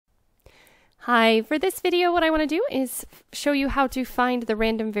Hi, for this video what I want to do is show you how to find the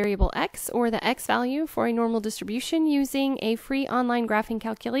random variable x, or the x value for a normal distribution, using a free online graphing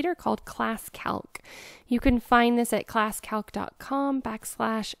calculator called ClassCalc. You can find this at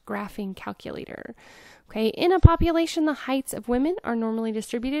classcalc.com/graphing calculator. Okay, in a population, the heights of women are normally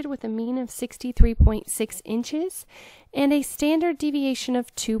distributed with a mean of 63.6 inches and a standard deviation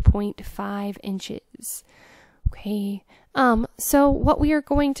of 2.5 inches. Okay, so what we are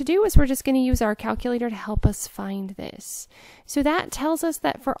going to do is we're just going to use our calculator to help us find this. So that tells us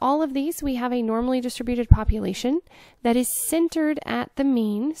that for all of these, we have a normally distributed population that is centered at the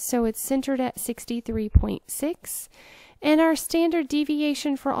mean. So it's centered at 63.6. And our standard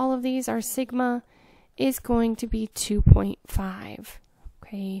deviation for all of these, our sigma, is going to be 2.5.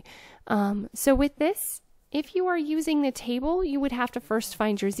 Okay, so with this, if you are using the table, you would have to first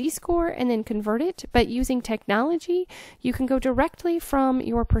find your z-score and then convert it, but using technology, you can go directly from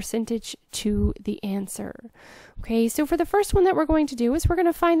your percentage to the answer. Okay, so for the first one that we're going to do is we're going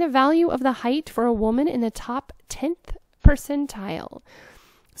to find the value of the height for a woman in the top 10th percentile.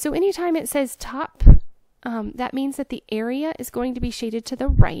 So anytime it says top, that means that the area is going to be shaded to the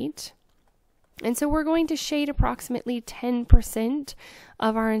right. And so we're going to shade approximately 10%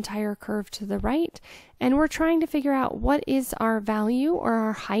 of our entire curve to the right. And we're trying to figure out what is our value or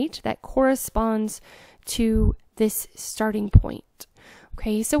our height that corresponds to this starting point.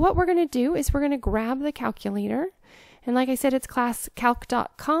 Okay, so what we're going to do is we're going to grab the calculator. And like I said, it's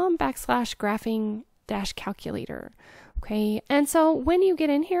classcalc.com/graphing-calculator. Okay, and so when you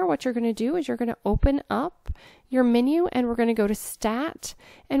get in here, what you're going to do is you're going to open up your menu and we're going to go to Stat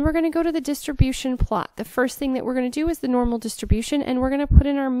and we're going to go to the distribution plot. The first thing that we're going to do is the normal distribution, and we're going to put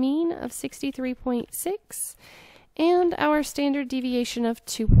in our mean of 63.6 and our standard deviation of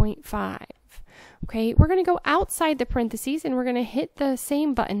 2.5. Okay, we're going to go outside the parentheses and we're going to hit the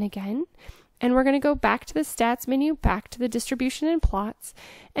same button again. And we're going to go back to the stats menu, back to the distribution and plots,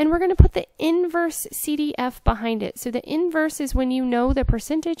 and we're going to put the inverse CDF behind it. So the inverse is when you know the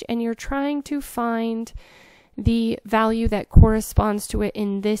percentage and you're trying to find the value that corresponds to it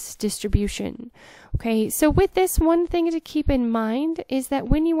in this distribution. Okay, so with this, one thing to keep in mind is that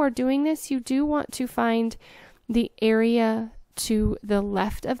when you are doing this, you do want to find the area to the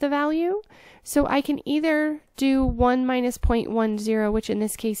left of the value. So I can either do 1 minus 0.10, which in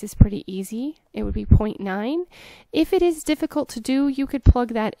this case is pretty easy. It would be 0.9. If it is difficult to do, you could plug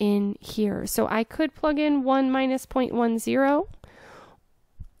that in here. So I could plug in 1 minus 0.10,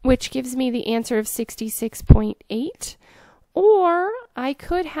 which gives me the answer of 66.8. Or I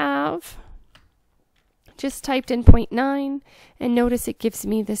could have just typed in 0.9 and notice it gives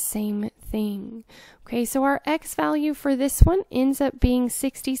me the same thing. Okay, so our x value for this one ends up being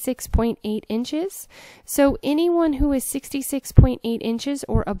 66.8 inches. So anyone who is 66.8 inches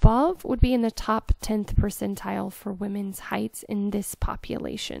or above would be in the top 10th percentile for women's heights in this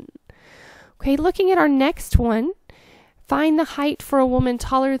population. Okay, looking at our next one, find the height for a woman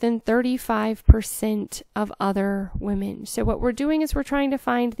taller than 35% of other women. So what we're doing is we're trying to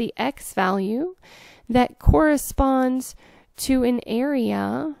find the x value that corresponds to an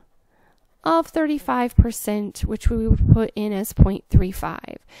area of 35%, which we would put in as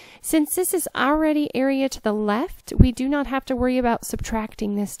 0.35. Since this is already area to the left, we do not have to worry about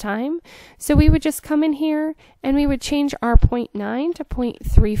subtracting this time. So we would just come in here and we would change our 0.9 to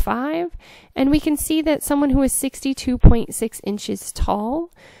 0.35. And we can see that someone who is 62.6 inches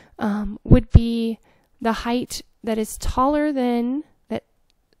tall would be the height that is taller than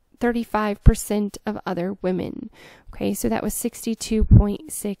 35% of other women. Okay, so that was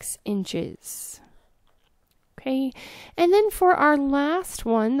 62.6 inches. Okay, and then for our last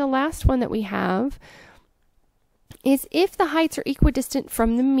one, the last one that we have is if the heights are equidistant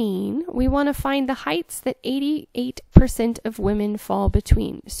from the mean, we want to find the heights that 88% of women fall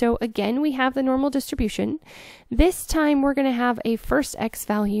between. So again, we have the normal distribution. This time we're going to have a first x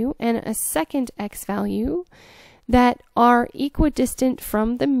value and a second x value that are equidistant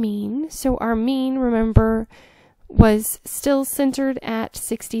from the mean. So our mean, remember, was still centered at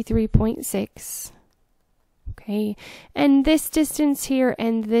 63.6. Okay, and this distance here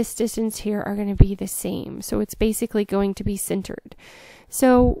and this distance here are going to be the same. So it's basically going to be centered.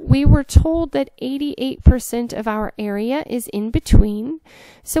 So we were told that 88% of our area is in between.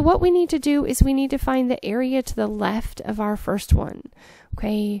 So what we need to do is we need to find the area to the left of our first one.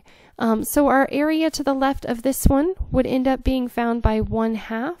 Okay, so our area to the left of this one would end up being found by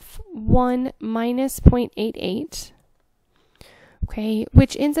 1/2, 1 minus 0.88. Okay,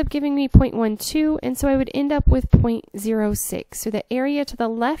 which ends up giving me 0.12, and so I would end up with 0.06. So the area to the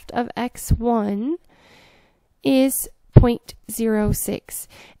left of x1 is 0.06.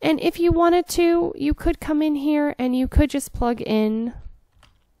 And if you wanted to, you could come in here and you could just plug in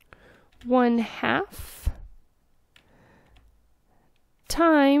 1/2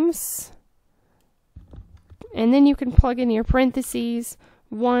 times, and then you can plug in your parentheses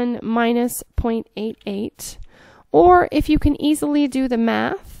 1 minus 0.88. Or if you can easily do the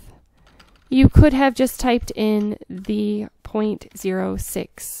math, you could have just typed in the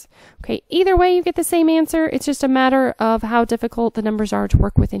 0.06. Okay, either way you get the same answer. It's just a matter of how difficult the numbers are to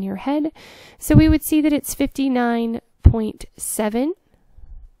work with in your head. So we would see that it's 59.7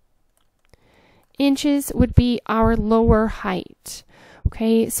 inches would be our lower height.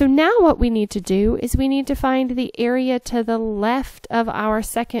 Okay, so now what we need to do is we need to find the area to the left of our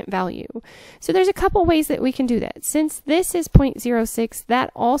second value. So there's a couple ways that we can do that. Since this is 0.06,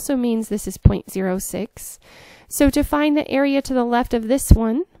 that also means this is 0.06. So to find the area to the left of this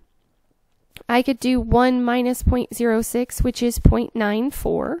one, I could do 1 minus 0.06, which is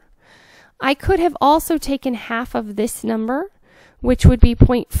 0.94. I could have also taken half of this number, which would be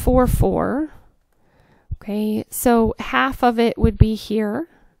 0.44. Okay, so half of it would be here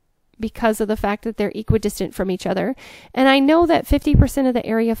because of the fact that they're equidistant from each other. And I know that 50% of the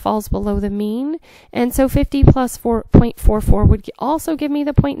area falls below the mean. And so 50 plus 0.44 would also give me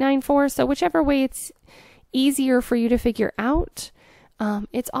the 0.94. So whichever way it's easier for you to figure out,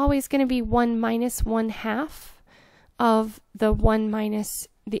 it's always going to be 1 minus 1/2 of the 1 minus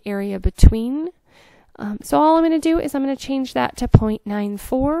the area between. So all I'm going to do is I'm going to change that to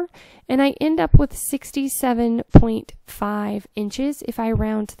 0.94, and I end up with 67.5 inches if I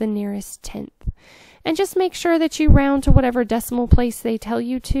round to the nearest tenth. And just make sure that you round to whatever decimal place they tell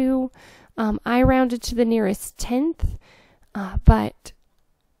you to. I rounded to the nearest tenth, but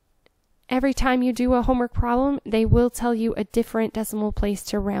every time you do a homework problem, they will tell you a different decimal place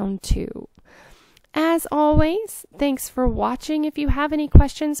to round to. As always, thanks for watching. If you have any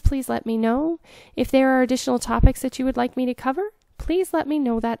questions, please let me know. If there are additional topics that you would like me to cover, please let me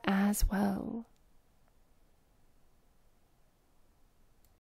know that as well.